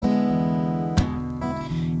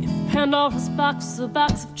Pandora's box, a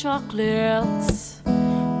box of chocolates.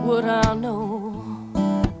 Would I know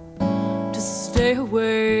to stay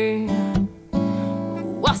away?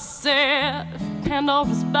 I said, if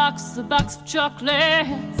Pandora's box, a box of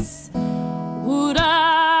chocolates, would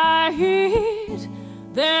I eat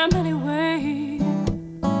them anyway?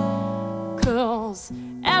 'Cause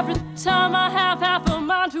every time I have half a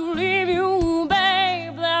mind to leave you,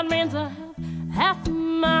 babe, that means I have half a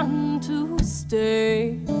mind to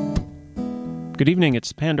stay. Good evening,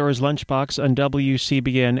 it's Pandora's Lunchbox on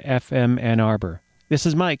WCBN FM Ann Arbor. This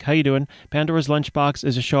is Mike. How you doing? Pandora's Lunchbox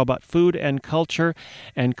is a show about food and culture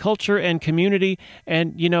and community.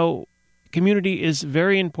 And, you know, community is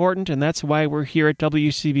very important, and that's why we're here at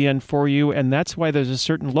WCBN for you, and that's why there's a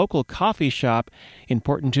certain local coffee shop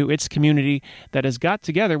important to its community that has got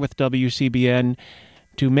together with WCBN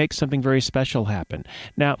to make something very special happen.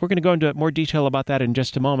 Now, we're going to go into more detail about that in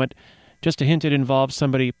just a moment. Just a hint, it involves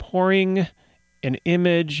somebody pouring an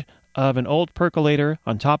image of an old percolator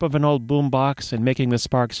on top of an old boombox and making the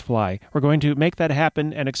sparks fly. We're going to make that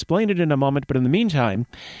happen and explain it in a moment, but in the meantime,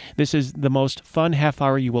 this is the most fun half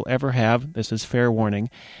hour you will ever have. This is fair warning.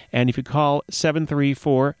 And if you call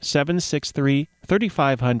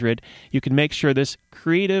 734-763-3500, you can make sure this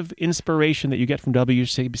creative inspiration that you get from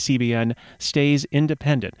WCBN stays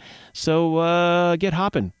independent. So get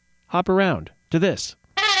hopping. Hop around to this.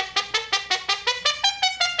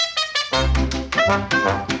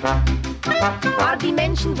 Für die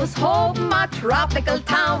Menschen, wo's hoben a tropical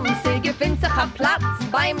town, sie gefindt sich a Platz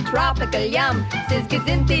beim tropical yam. Sie's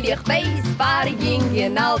gesinnt die dich weiß, für jing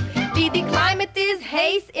und alt. Wie die climate is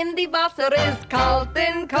heiß, in die Wasser is kalt.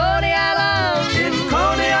 In Coney Island, in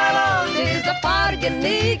Coney Island, sie's a paar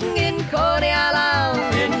geniegen in Coney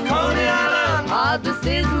Island, in Coney Island. Ah, this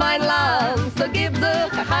is mein Land, so give the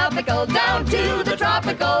tropical down to the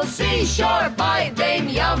tropical seashore by them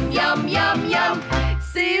yum, yum, yum, yum.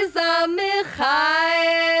 Caesar Michael.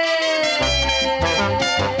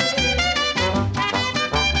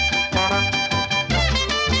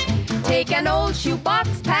 Take an old shoebox,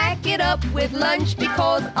 pack it up with lunch,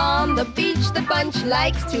 because on the beach the bunch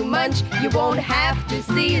likes to munch. You won't have to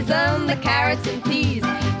season the carrots and peas.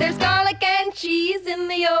 There's garlic and cheese in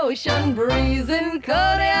the ocean breeze in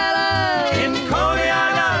Coney Island. In Coney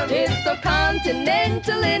Island. It's so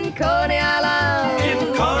continental in Coney Island.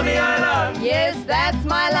 In Coney Island. Yes, that's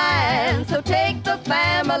my land. So take the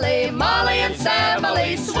family, Molly and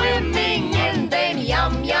Sammy, swimming in them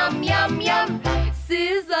yum, yum, yum, yum.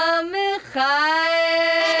 Caesar Michael.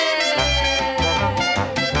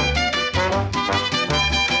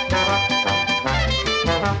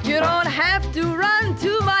 You don't have to run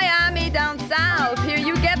to Miami down south. Here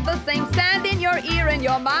you get the same sand in your ear and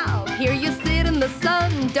your mouth. Here you sit in the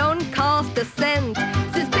sun, don't cost a cent.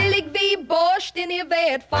 It's billig wie Borscht in ihr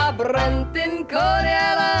Wert verbrennt in Coney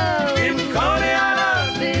Island. In Coney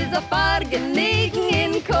Island. It's a Fargenigen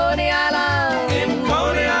in Coney Island. In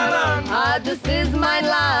Coney Island. Ah, this is mein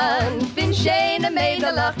Land. Fin schöne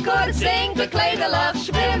Mädelach, kurz gekleidelach,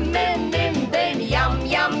 schwimmen in den yum,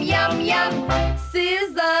 yum, yum, yum.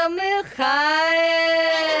 Caesar Michael.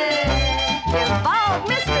 Oh,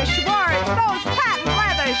 Mr. Schwartz, those patent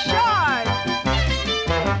leather shorts.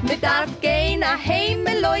 Mit darf gehen a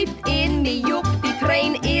Heime läuft in mi Juck. Die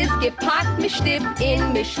Train ist gepackt, mi stippt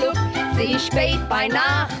in mi Schluck. Sie ist spät bei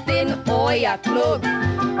Nacht in euer Club.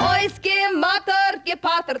 Ois gemattert,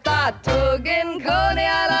 gepattert a Tug in Coney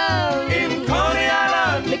Island. In Coney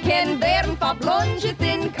Island. Mi ken werden verblonget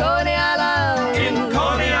in Coney Island. In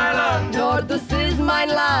Coney Island. Nor this is mein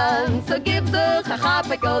Land. So give the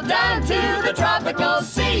tropical down to the tropical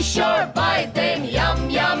seashore by them yum,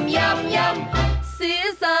 yum, yum, yum.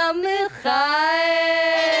 Caesar Michael.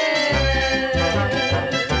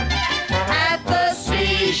 At the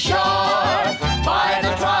seashore by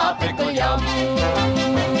the tropical yum.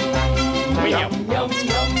 Yum, yum, yum, yum,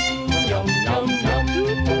 yum, yum, yum, yum,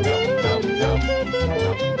 yum.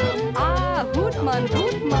 Ah, Hootman,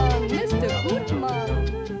 Mr.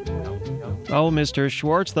 Hootman. Oh, Mr.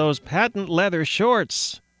 Schwartz, those patent leather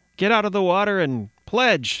shorts. Get out of the water and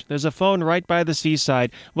pledge. There's a phone right by the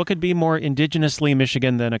seaside. What could be more indigenously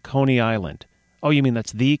Michigan than a Coney Island? Oh, you mean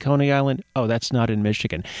that's the Coney Island? Oh, that's not in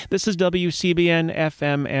Michigan. This is WCBN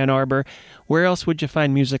FM Ann Arbor. Where else would you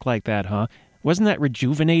find music like that, huh? Wasn't that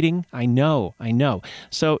rejuvenating? I know.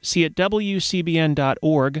 So see at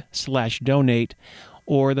wcbn.org/donate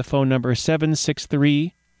or the phone number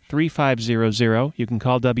 763-3500. You can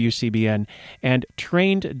call WCBN, and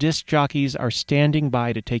trained disc jockeys are standing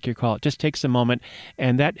by to take your call. It just takes a moment,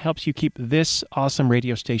 and that helps you keep this awesome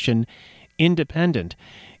radio station independent.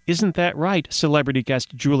 Isn't that right, celebrity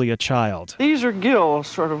guest Julia Child? These are gills,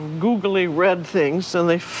 sort of googly red things, and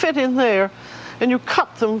they fit in there, and you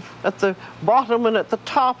cut them at the bottom and at the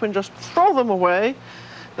top and just throw them away,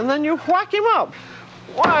 and then you whack him up.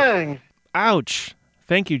 Whang! Ouch!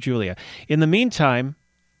 Thank you, Julia. In the meantime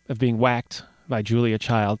of being whacked by Julia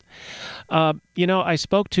Child, I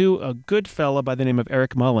spoke to a good fella by the name of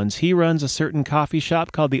Eric Mullins. He runs a certain coffee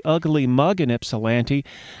shop called the Ugly Mug in Ypsilanti.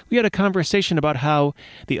 We had a conversation about how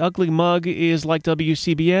the Ugly Mug is like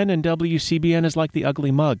WCBN and WCBN is like the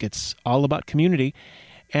Ugly Mug. It's all about community.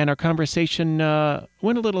 And our conversation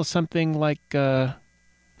went a little something like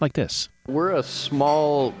this. We're a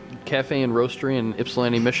small cafe and roastery in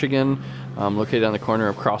Ypsilanti, Michigan, located on the corner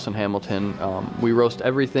of Cross and Hamilton. We roast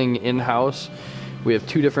everything in-house. We have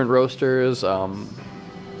 2 different roasters, an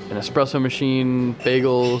espresso machine,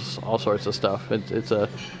 bagels, all sorts of stuff. It's a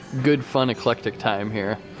good, fun, eclectic time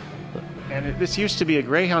here. And this used to be a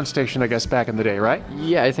Greyhound station, I guess, back in the day, right?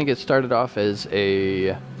 Yeah, I think it started off as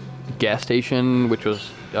a gas station, which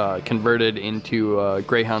was converted into a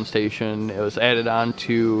Greyhound station. It was added on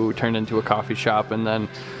to, turned into a coffee shop, and then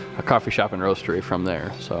a coffee shop and roastery from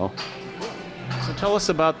there. So tell us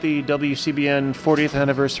about the WCBN 40th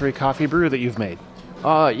anniversary coffee brew that you've made.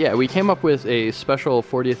 Yeah, we came up with a special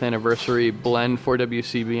 40th anniversary blend for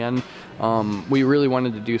WCBN. We really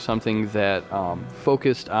wanted to do something that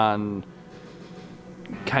focused on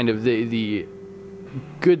kind of the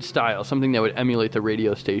good style, something that would emulate the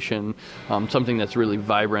radio station, something that's really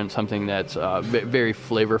vibrant, something that's very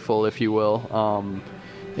flavorful, if you will,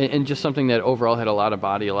 and just something that overall had a lot of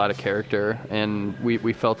body, a lot of character. And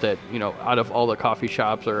we felt that, out of all the coffee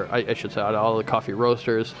shops, or I should say out of all the coffee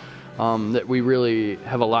roasters, that we really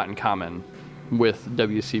have a lot in common with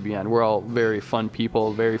WCBN. We're all very fun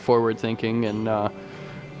people, very forward-thinking, and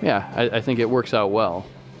I think it works out well.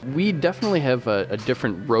 We definitely have a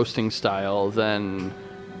different roasting style than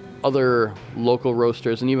other local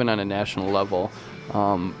roasters, and even on a national level.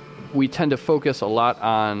 We tend to focus a lot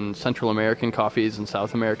on Central American coffees and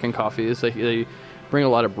South American coffees. They bring a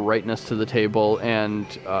lot of brightness to the table, and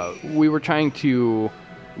we were trying to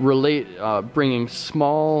relate bringing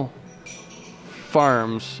small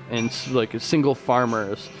farms and like single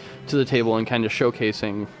farmers to the table and kind of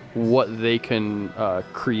showcasing what they can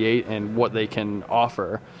create and what they can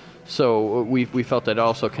offer. So we felt that it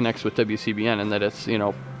also connects with WCBN, and that it's,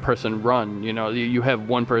 person run. You have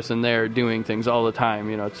one person there doing things all the time.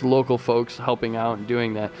 It's local folks helping out and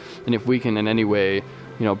doing that. And if we can in any way,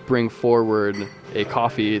 bring forward a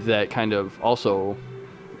coffee that kind of also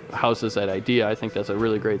houses that idea, I think that's a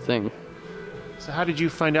really great thing. So how did you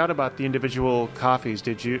find out about the individual coffees?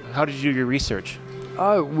 How did you do your research?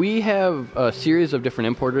 We have a series of different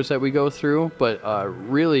importers that we go through, but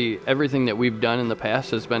really everything that we've done in the past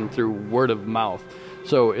has been through word of mouth.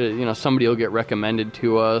 So, somebody will get recommended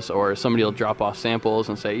to us, or somebody will drop off samples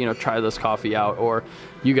and say, try this coffee out, or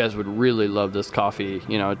you guys would really love this coffee,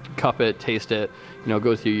 cup it, taste it,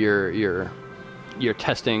 go through your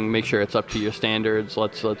testing, make sure it's up to your standards.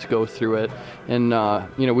 Let's go through it. And,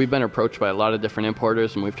 we've been approached by a lot of different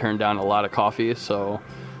importers, and we've turned down a lot of coffee. So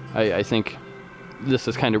I think this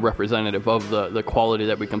is kind of representative of the quality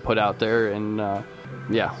that we can put out there. And,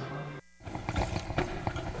 yeah.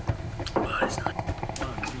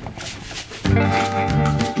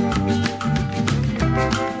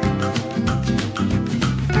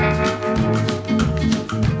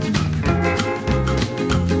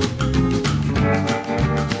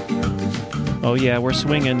 Oh yeah, we're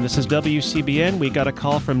swinging. This is WCBN. We got a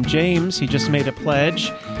call from James. He just made a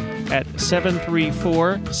pledge at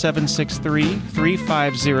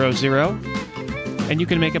 734-763-3500. And you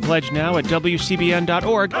can make a pledge now at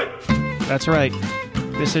WCBN.org. That's right.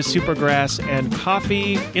 This is Supergrass and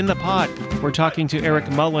Coffee in the Pot. We're talking to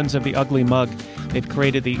Eric Mullins of the Ugly Mug. They've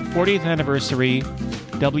created the 40th anniversary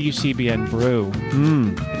WCBN brew.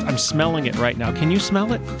 I'm smelling it right now. Can you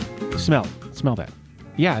smell it? Smell that.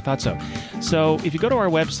 Yeah, I thought so. So if you go to our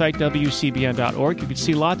website, WCBN.org, you can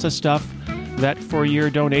see lots of stuff that for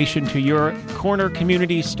your donation to your corner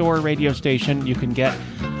community store radio station, you can get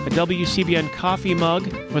a WCBN coffee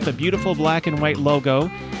mug with a beautiful black and white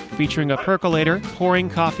logo featuring a percolator, pouring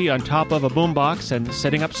coffee on top of a boombox and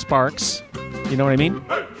setting up sparks. You know what I mean?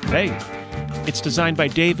 Hey! It's designed by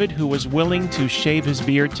David, who was willing to shave his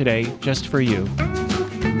beard today just for you.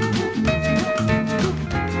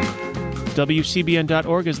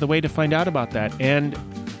 WCBN.org is the way to find out about that. And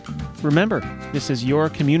remember, this is your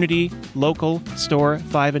community, local, store,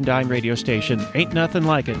 five and dime radio station. Ain't nothing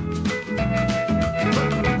like it.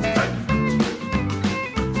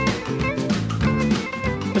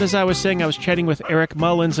 But as I was saying, I was chatting with Eric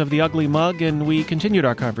Mullins of The Ugly Mug, and we continued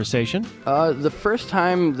our conversation. The first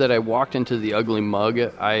time that I walked into The Ugly Mug,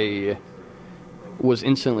 I was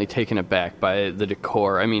instantly taken aback by the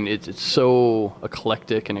decor. I mean, it's so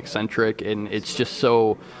eclectic and eccentric, and it's just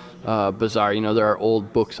so bizarre. You know, there are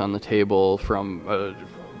old books on the table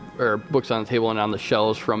or books on the table and on the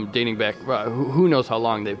shelves from dating back, who knows how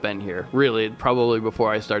long they've been here. Really, probably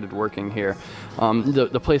before I started working here.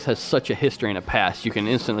 The place has such a history and a past. You can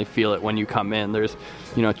instantly feel it when you come in. There's,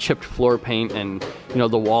 chipped floor paint, and,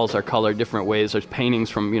 the walls are colored different ways. There's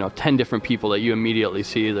paintings from, 10 different people that you immediately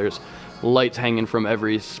see. There's lights hanging from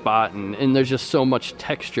every spot, and there's just so much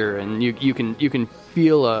texture, and you can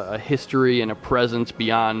feel a history and a presence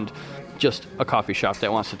beyond just a coffee shop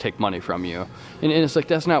that wants to take money from you. And it's like,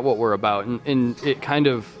 that's not what we're about. And it kind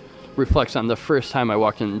of reflects on the first time I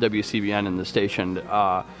walked in WCBN in the station.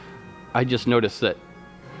 I just noticed that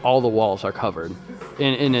all the walls are covered.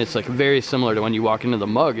 And it's like very similar to when you walk into the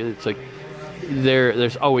Mug. It's like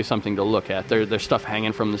there's always something to look at. There's stuff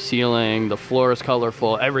hanging from the ceiling. The floor is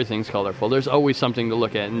colorful. Everything's colorful. There's always something to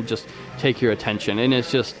look at and just take your attention. And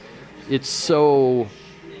it's so...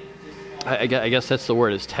 I guess that's the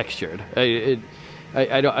word, is textured. I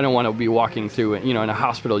don't want to be walking through it. In a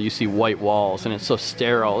hospital you see white walls and it's so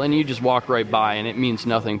sterile, and you just walk right by and it means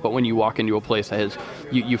nothing. But when you walk into a place that has,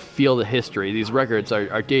 you feel the history. These records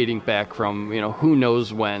are dating back from, who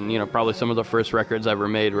knows when. Probably some of the first records ever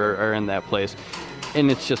made are in that place.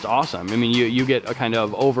 And it's just awesome. I mean, you get a kind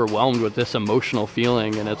of overwhelmed with this emotional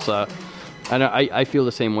feeling, and it's I feel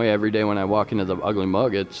the same way every day when I walk into the Ugly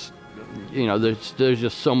Mug. It's there's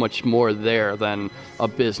just so much more there than a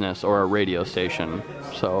business or a radio station.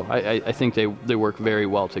 So I think they work very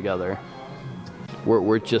well together.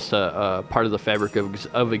 We're just a part of the fabric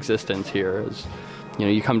of existence here.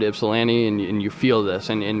 You come to Ypsilanti and you feel this,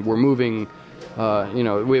 and we're moving.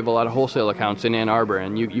 We have a lot of wholesale accounts in Ann Arbor,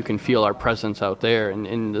 and you can feel our presence out there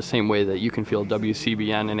in the same way that you can feel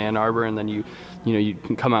WCBN in Ann Arbor, and then you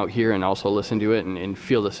can come out here and also listen to it and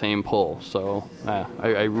feel the same pull. So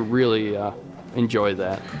I really enjoy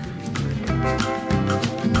that.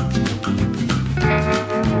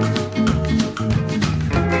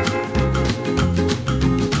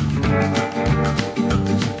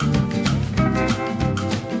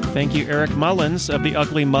 Thank you, Eric Mullins of The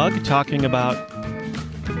Ugly Mug, talking about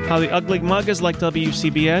how The Ugly Mug is like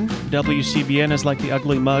WCBN, WCBN is like The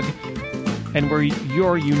Ugly Mug, and we're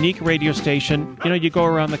your unique radio station. You go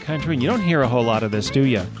around the country and you don't hear a whole lot of this, do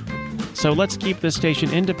you? So let's keep this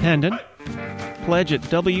station independent. Pledge at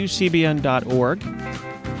WCBN.org.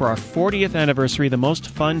 For our 40th anniversary, the most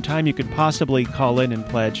fun time you could possibly call in and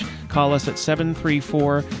pledge. Call us at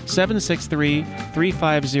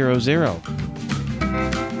 734-763-3500.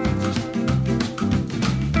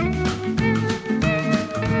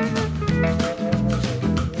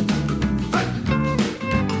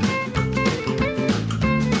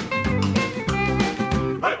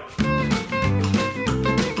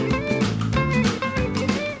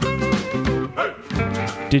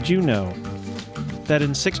 Did you know that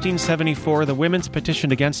in 1674 the Women's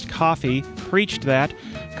Petition Against Coffee preached that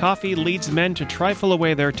coffee leads men to trifle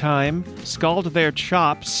away their time, scald their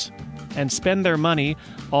chops, and spend their money,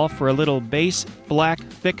 all for a little base, black,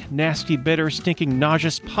 thick, nasty, bitter, stinking,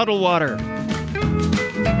 nauseous puddle water?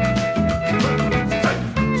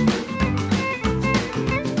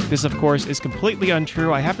 This, of course, is completely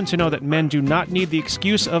untrue. I happen to know that men do not need the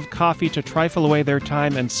excuse of coffee to trifle away their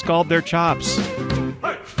time and scald their chops.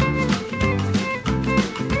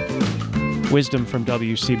 Wisdom from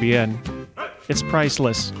WCBN. It's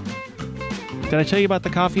priceless. Did I tell you about the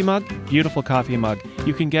coffee mug? Beautiful coffee mug.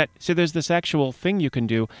 You can get, there's this actual thing you can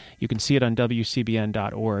do. You can see it on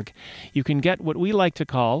WCBN.org. You can get what we like to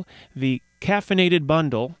call the caffeinated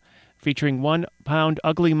bundle, featuring 1 pound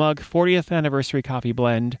Ugly Mug 40th anniversary coffee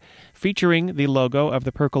blend, featuring the logo of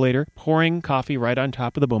the percolator pouring coffee right on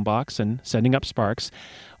top of the boombox and sending up sparks.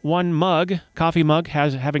 1 mug, coffee mug,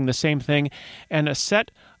 having the same thing, and a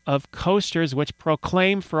set of coasters which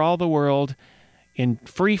proclaim for all the world, in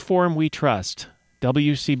free form we trust,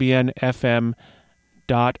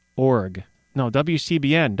 WCBNFM.org. No,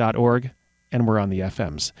 WCBN.org, and we're on the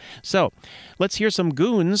FMs. So, let's hear some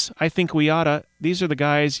goons. I think we oughta. These are the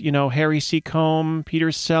guys, Harry Seacombe,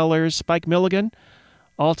 Peter Sellers, Spike Milligan.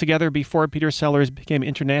 All together before Peter Sellers became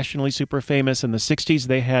internationally super famous in the 60s.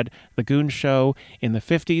 They had The Goon Show in the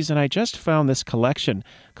 50s, and I just found this collection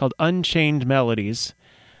called Unchained Melodies.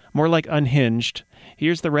 More like Unhinged.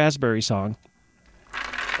 Here's the Raspberry Song.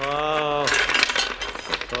 Oh.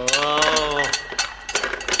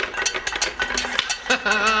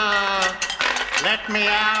 Let me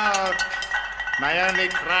out. My only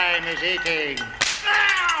crime is eating.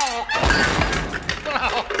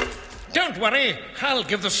 Don't worry, I'll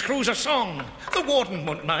give the screws a song. The warden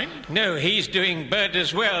won't mind. No, he's doing bird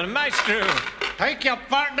as well. Maestro! Take your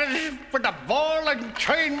partners with the ball and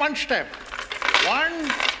chain one step. 1,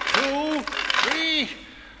 2, 3.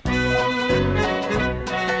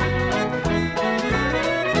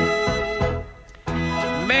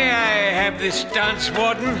 May I have this dance,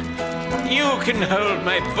 warden? You can hold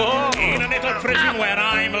my ball. In a little prison where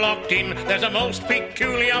I'm locked in, there's a most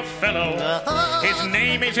peculiar fellow. His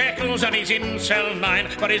name is Eccles and he's in cell 9,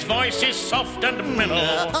 but his voice is soft and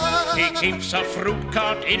mellow. He keeps a fruit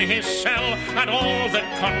cart in his cell, and all the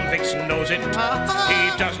convicts knows it.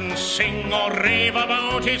 He doesn't sing or rave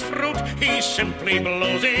about his fruit, he simply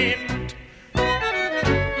blows it.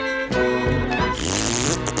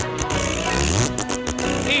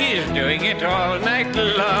 He's doing it all night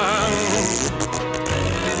long.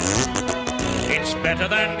 It's better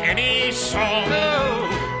than any song.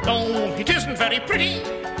 No, it isn't very pretty.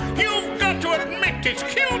 You've got to admit it's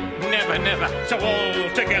cute. Never, never. So all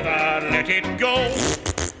together, let it go.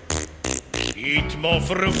 Eat more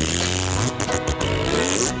fruit.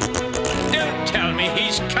 Don't tell me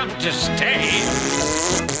he's come to stay.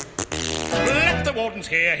 Let the wardens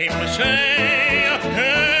hear him say,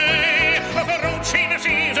 hey, the fruit's in the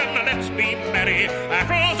season, let's be merry.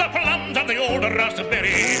 Apples, the plums, and the old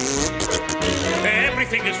raspberry.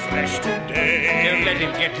 Everything is fresh today. Don't let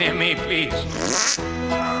him get near me, please.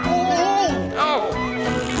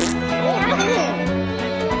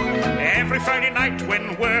 Every Friday night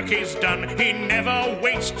when work is done, he never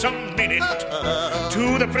wastes a minute.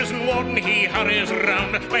 To the prison warden he hurries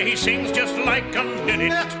round, where he sings just like a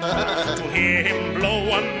linnet. To hear him blow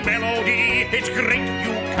a melody, it's great,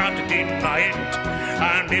 you can't deny it.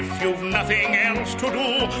 And if you've nothing else to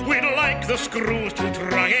do, we'd like the screws to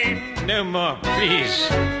try it. No more, please.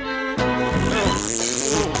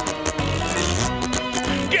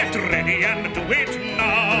 Get ready and do it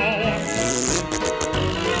now.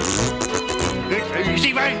 It's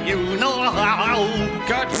easy when you know how.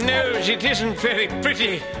 God knows it isn't very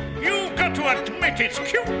pretty. You've got to admit it's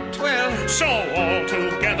cute. Well, so all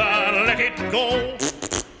together let it go.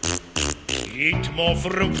 Eat more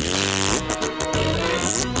fruit.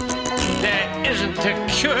 There isn't a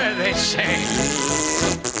cure, they say.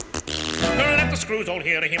 Let the screws all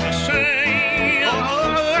hear him say,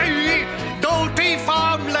 don't be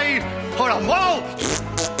family for a wall.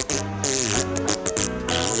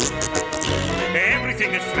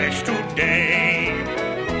 Everything is fresh today.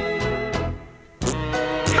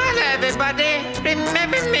 Hello, everybody.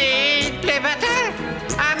 Remember me, Play Butter?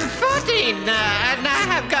 I'm 14 now, and I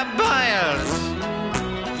have got boils.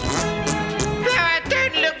 Though I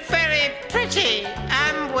don't look very pretty,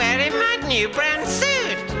 I'm wearing my new brown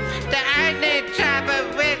suit. The only trouble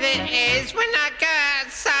with it is when I go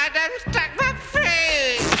outside, I'm stuck with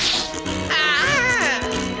fruit.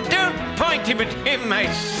 Don't point him at him, I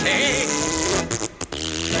say.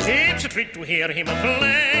 It's a treat to hear him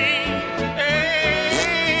play.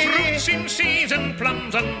 Hey. Fruits in season,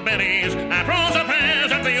 plums and berries, apples and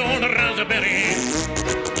pears and the old raspberry.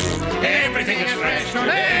 Everything is fresh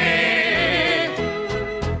today.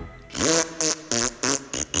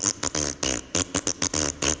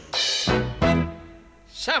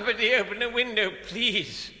 Somebody open a window,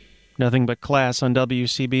 please. Nothing but class on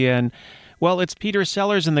WCBN. Well, it's Peter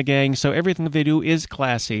Sellers and the gang, so everything they do is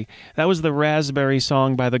classy. That was the Raspberry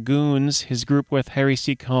song by the Goons, his group with Harry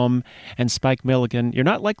C. Combe and Spike Milligan. You're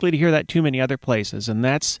not likely to hear that too many other places, and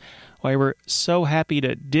that's why we're so happy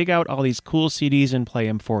to dig out all these cool CDs and play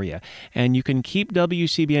them for you. And you can keep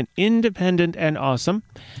WCBN independent and awesome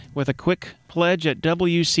with a quick pledge at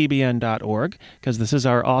WCBN.org, because this is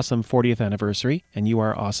our awesome 40th anniversary, and you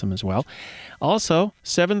are awesome as well. Also,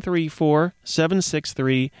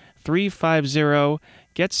 734-763-350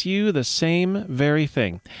 gets you the same very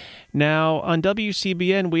thing. Now, on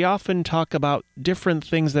WCBN, we often talk about different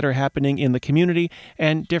things that are happening in the community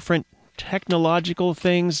and different technological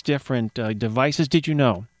things, different devices. Did you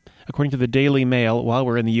know, according to the Daily Mail, while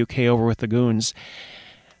we're in the UK over with the Goons,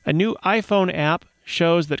 a new iPhone app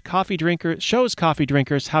shows coffee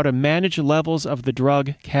drinkers how to manage levels of the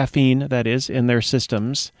drug caffeine, that is, in their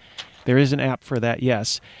systems. There is an app for that,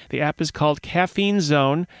 yes. The app is called Caffeine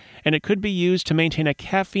Zone, and it could be used to maintain a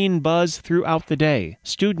caffeine buzz throughout the day.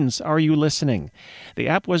 Students, are you listening? The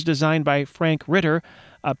app was designed by Frank Ritter,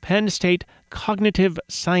 a Penn State cognitive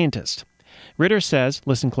scientist. Ritter says,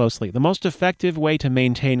 listen closely, the most effective way to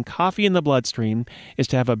maintain coffee in the bloodstream is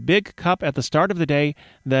to have a big cup at the start of the day,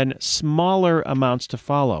 then smaller amounts to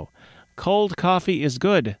follow. Cold coffee is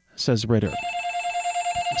good, says Ritter.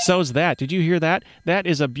 So's that. Did you hear that? That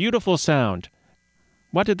is a beautiful sound.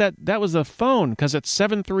 What did that? That was a phone, because it's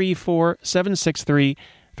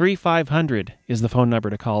 734-763-3500 is the phone number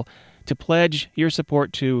to call to pledge your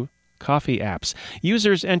support to coffee apps.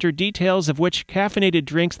 Users enter details of which caffeinated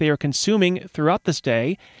drinks they are consuming throughout this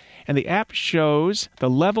day, and the app shows the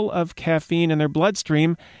level of caffeine in their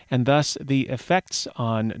bloodstream and thus the effects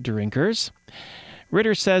on drinkers.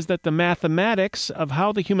 Ritter says that the mathematics of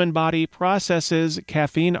how the human body processes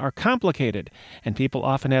caffeine are complicated, and people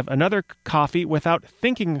often have another coffee without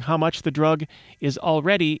thinking how much the drug is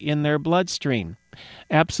already in their bloodstream.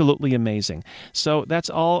 Absolutely amazing. So that's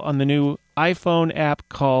all on the new iPhone app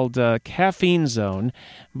called Caffeine Zone.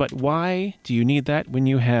 But why do you need that when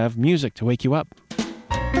you have music to wake you up?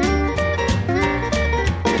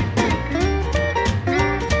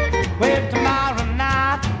 Well, tomorrow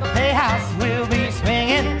night the playhouse will be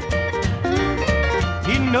swinging.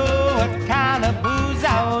 You know what kind of booze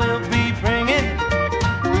I will be bringing.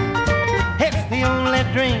 It's the only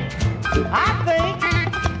drink I think,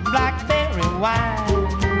 blackberry wine.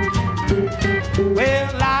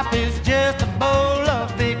 Well, life is just a bowl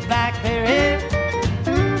of big blackberries.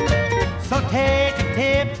 So take a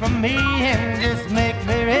tip from me and just make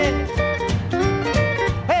merry.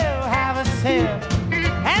 Well, have a sip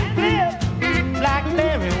and flip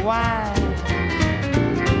blackberry wine.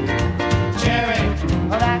 Cherry,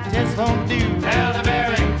 well that just won't do.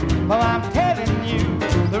 Elderberry, well I'm telling you,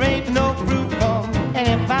 there ain't no fruit from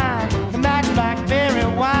any vine to match blackberry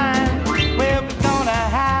wine. Well, we're gonna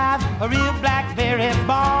have a real blackberry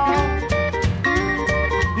ball.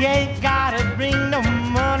 You ain't gotta bring no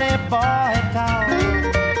money, boy, at all.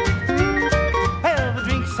 Well, the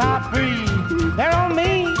drinks are free, they're on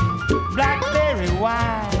me, blackberry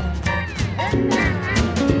wine.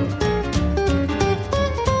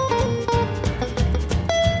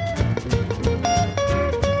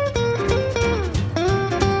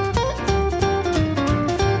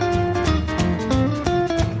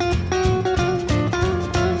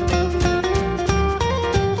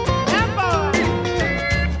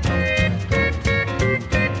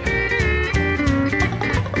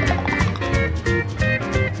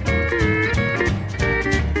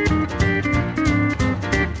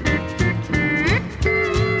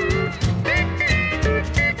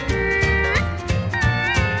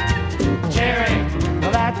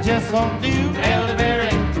 Just won't do. Elderberry,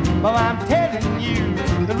 well I'm telling you,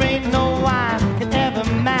 there ain't no wine can ever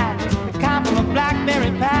match the kind from a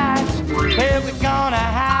blackberry patch. Well, we're gonna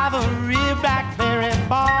have a real blackberry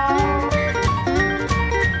ball.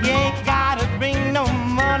 You ain't gotta bring no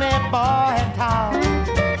money, boy, at all.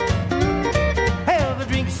 Well, the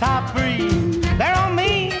drinks are free, they're on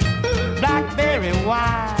me, blackberry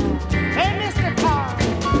wine. Hey, Mr. Carr.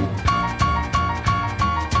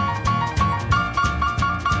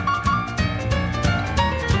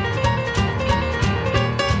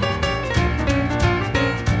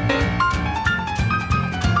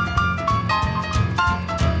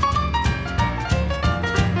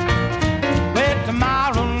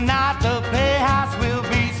 Tomorrow night the playhouse will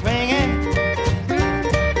be swinging.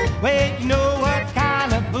 Well, you know what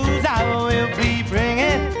kind of booze I will be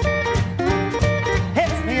bringing.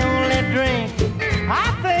 It's the only drink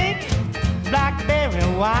I think, blackberry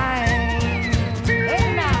wine.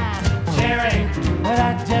 Hey now, cherry, well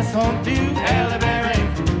that just won't do. Elderberry,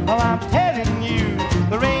 oh I'm telling you,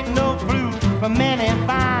 there ain't no fruit from any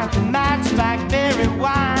vine to match blackberry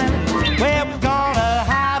wine. Well, we're gonna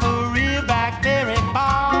have a real blackberry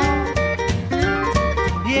ball.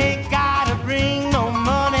 You ain't gotta bring no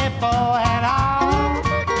money for at all.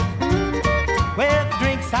 Well, the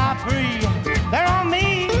drinks are free, they're on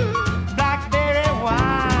me, blackberry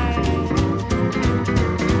wine.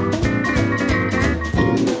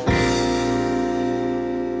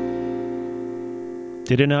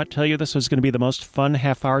 Did I not tell you this was going to be the most fun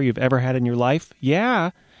half hour you've ever had in your life?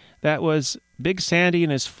 Yeah, that was Big Sandy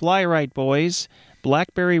and his Fly Right Boys,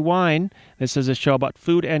 Blackberry Wine. This is a show about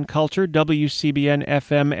food and culture, WCBN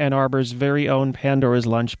FM Ann Arbor's very own Pandora's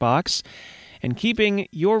Lunchbox. And keeping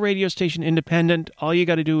your radio station independent, all you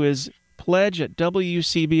got to do is pledge at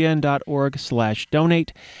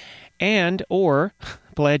wcbn.org/donate and or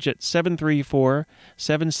pledge at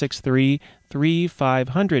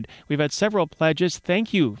 734-763-3500. We've had several pledges.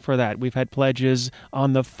 Thank you for that. We've had pledges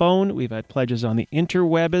on the phone. We've had pledges on the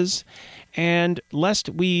interwebs. And lest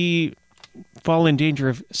we fall in danger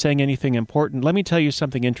of saying anything important, let me tell you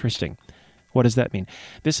something interesting. What does that mean?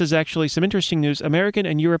 This is actually some interesting news. American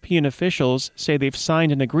and European officials say they've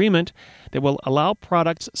signed an agreement that will allow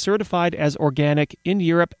products certified as organic in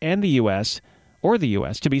Europe and the U.S. or the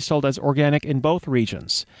U.S. to be sold as organic in both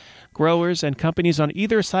regions. Growers and companies on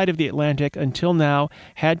either side of the Atlantic until now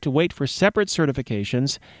had to wait for separate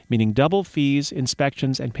certifications, meaning double fees,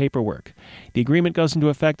 inspections, and paperwork. The agreement goes into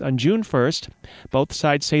effect on June 1st. Both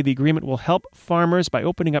sides say the agreement will help farmers by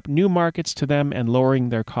opening up new markets to them and lowering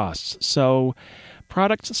their costs. So,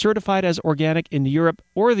 products certified as organic in Europe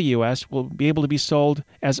or the U.S. will be able to be sold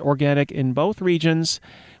as organic in both regions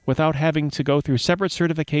without having to go through separate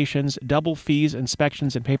certifications, double fees,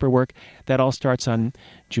 inspections, and paperwork. That all starts on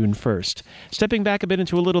June 1st. Stepping back a bit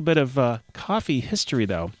into a little bit of coffee history,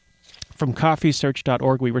 though. From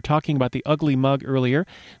coffeesearch.org, we were talking about the Ugly Mug earlier,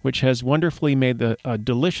 which has wonderfully made the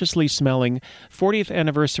deliciously smelling 40th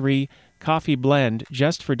anniversary coffee blend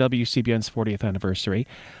just for WCBN's 40th anniversary.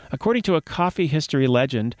 According to a coffee history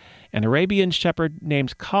legend, an Arabian shepherd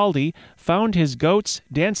named Khaldi found his goats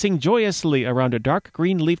dancing joyously around a dark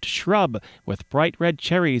green-leafed shrub with bright red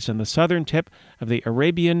cherries on the southern tip of the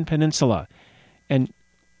Arabian Peninsula. And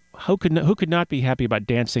who could not be happy about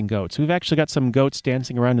dancing goats? We've actually got some goats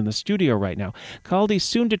dancing around in the studio right now. Khaldi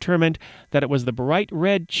soon determined that it was the bright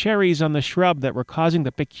red cherries on the shrub that were causing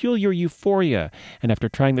the peculiar euphoria, and after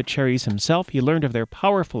trying the cherries himself, he learned of their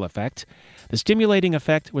powerful effect. The stimulating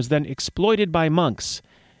effect was then exploited by monks.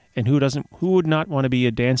 And who would not want to be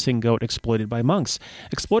a dancing goat exploited by monks?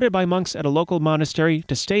 Exploited by monks at a local monastery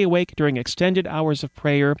to stay awake during extended hours of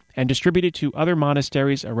prayer and distributed to other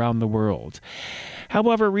monasteries around the world.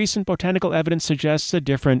 However, recent botanical evidence suggests a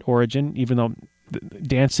different origin, even though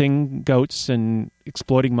dancing goats and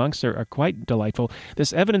exploiting monks are quite delightful.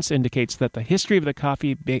 This evidence indicates that the history of the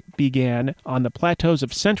coffee began on the plateaus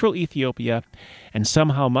of central Ethiopia and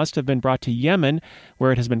somehow must have been brought to Yemen,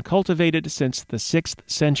 where it has been cultivated since the 6th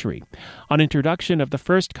century. On introduction of the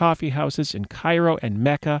first coffee houses in Cairo and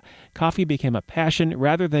Mecca, coffee became a passion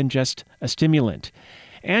rather than just a stimulant.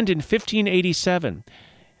 And in 1587,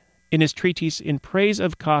 in his treatise In Praise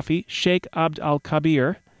of Coffee, Sheikh Abd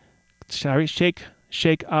al-Qadir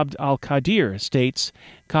states,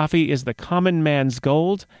 "Coffee is the common man's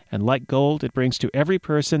gold, and like gold, it brings to every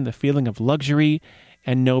person the feeling of luxury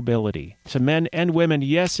and nobility." To men and women,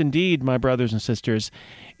 yes, indeed, my brothers and sisters.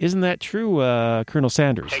 Isn't that true, Colonel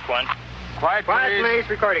Sanders? Take one. Quiet, please.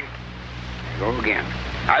 Recording. Go again.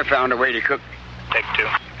 I found a way to cook. Take two.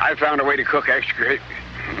 I found a way to cook extra.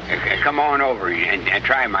 Come on over and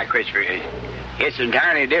try my crispy. It's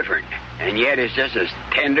entirely different. And yet it's just as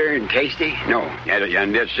tender and tasty. No,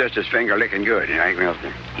 and it's just as finger-licking good.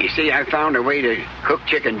 You see, I found a way to cook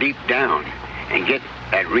chicken deep down and get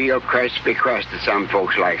that real crispy crust that some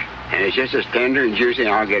folks like. And it's just as tender and juicy.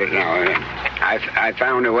 I'll get it now. I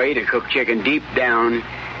found a way to cook chicken deep down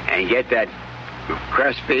and get that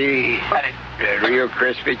crispy, real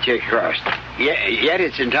crispy chicken crust. Yet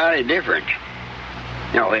it's entirely different.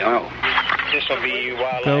 No.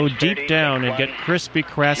 Go deep down and get crispy,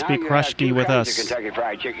 crusty with us.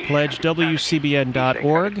 Pledge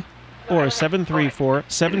WCBN.org or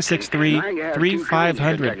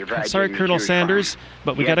 734-763-3500. Sorry, Colonel Sanders,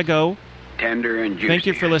 but we got to go. Tender and juicy. Thank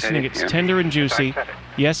you for listening. It's tender and juicy.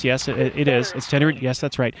 Yes, it is. It's tender. Yes,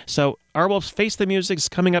 that's right. So, Our Wolf's Face the Music is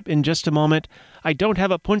coming up in just a moment. I don't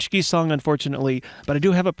have a Punchki song, unfortunately, but I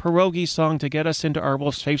do have a pierogi song to get us into Our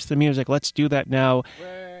Wolf's Face the Music. Let's do that now.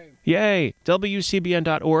 Yay!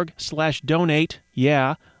 WCBN.org/donate,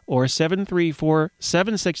 yeah, or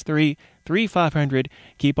 734-763-3500.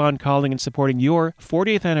 Keep on calling and supporting your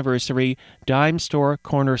 40th anniversary dime store,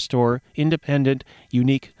 corner store, independent,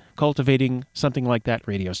 unique, cultivating, something like that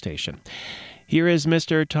radio station. Here is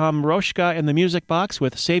Mr. Tom Roshka in the Music Box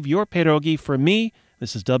with Save Your Pierogi for Me.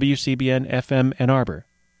 This is WCBN FM Ann Arbor.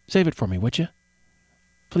 Save it for me, would you?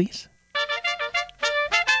 Please?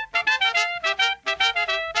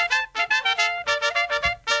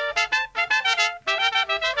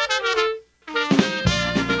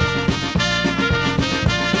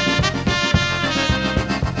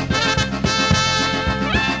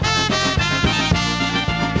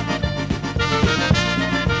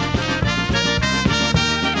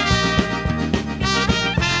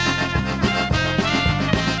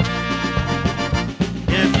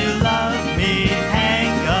 If you love me,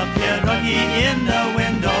 hang up your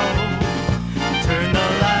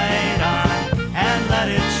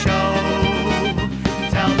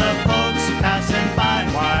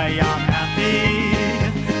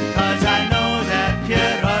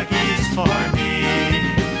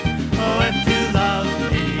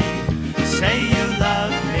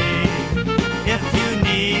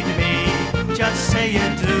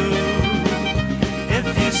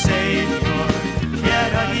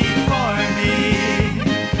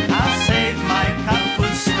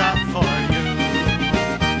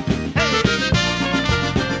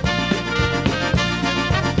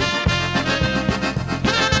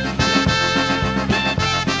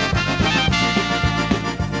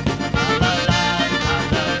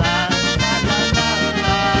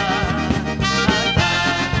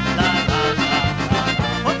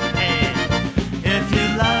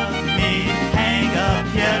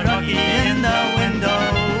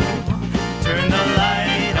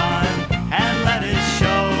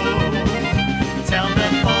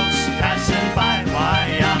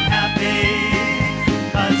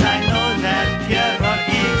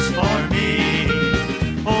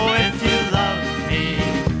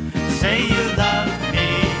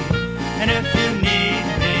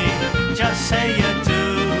say you do.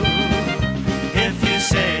 If you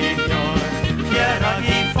save your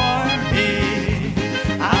pierogi for me,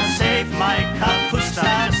 I'll save my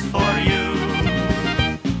kapustas for you.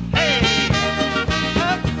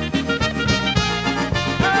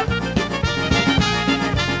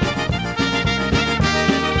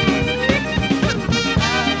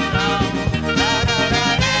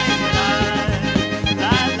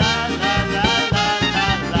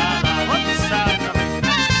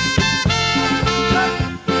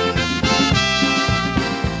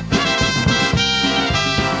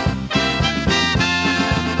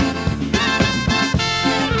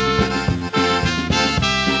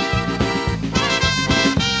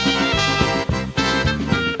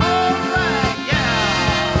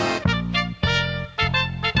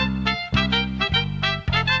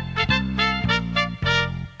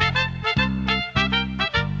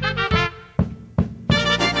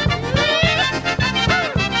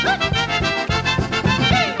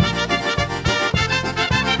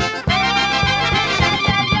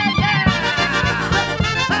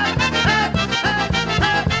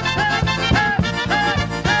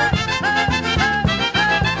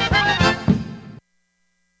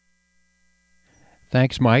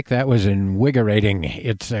 Thanks, Mike. That was invigorating.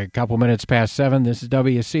 It's a couple minutes past 7. This is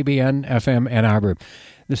WCBN FM Ann Arbor.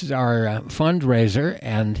 This is our fundraiser,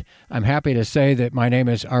 and I'm happy to say that my name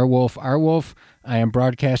is Arwolf Arwolf. I am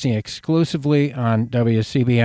broadcasting exclusively on WCBN